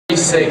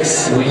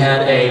6, we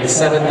had a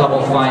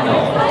 7-double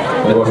final.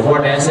 There were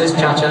 4 dances,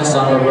 cha-cha,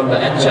 samba, rumba,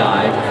 and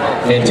jive,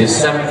 into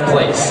 7th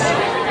place.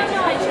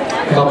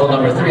 Couple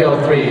number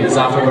 303,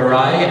 Zafar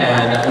Barai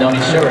and Noni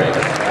Shurik.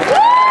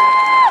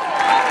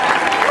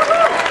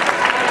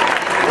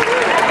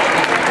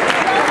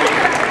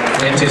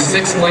 Into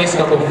 6th place,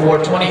 couple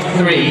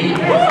 423,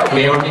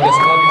 Georgi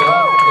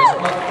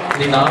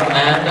Gaspodinov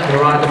and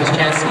Veronica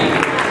Vischansky.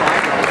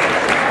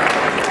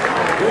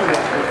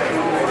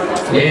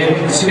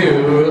 Into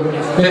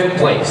 5th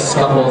place,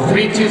 couple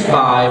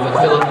 325,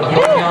 Philip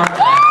Akopian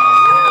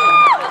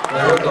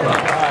and Rukova.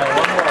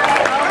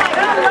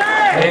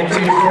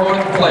 Into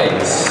 4th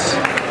place,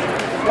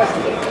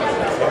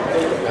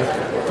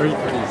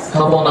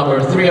 couple number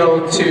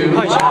 302,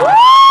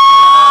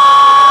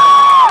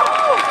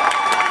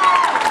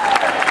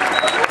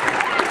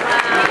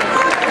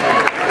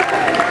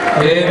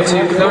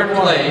 into 3rd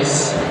place,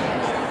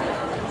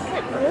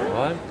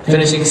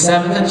 finishing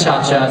 7th in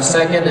cha-cha,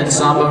 2nd in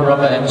samba,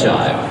 rumba, and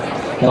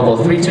jive. Couple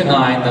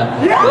 329.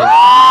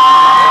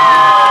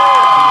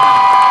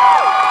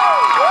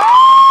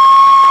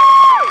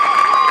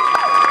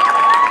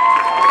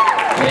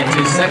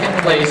 Into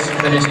 2nd place,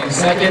 finishing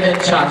 2nd in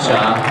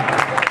cha-cha,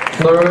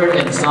 3rd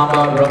in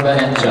samba, rumba,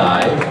 and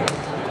jive.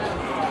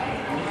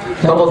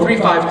 Couple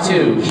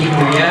 352, Kim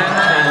Nguyen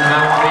and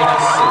Marina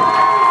Su.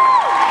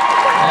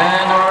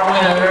 And our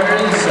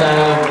winners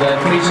of the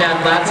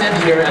 3-chant Latin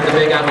here at the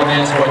Big Apple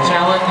Dance Sport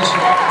Challenge.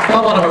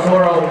 Couple number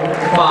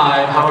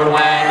 405, Howard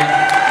Wang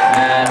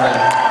and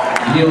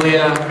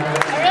Yulia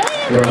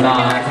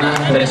Ronan,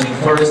 finishing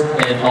 1st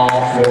in all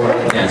 4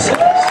 dances.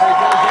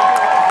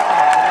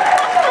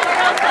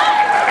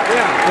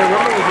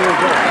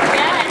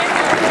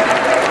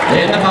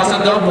 In the Paso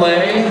Doble,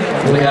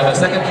 we have a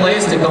 2nd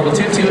place to couple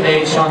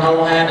 228, Sean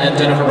Holohan and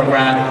Jennifer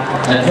McGrath,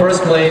 and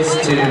 1st place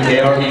to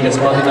Georgi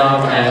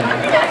Gaspodinov and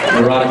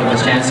Veronica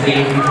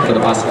Vischansky for the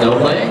Paso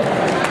Doble.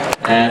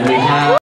 And we have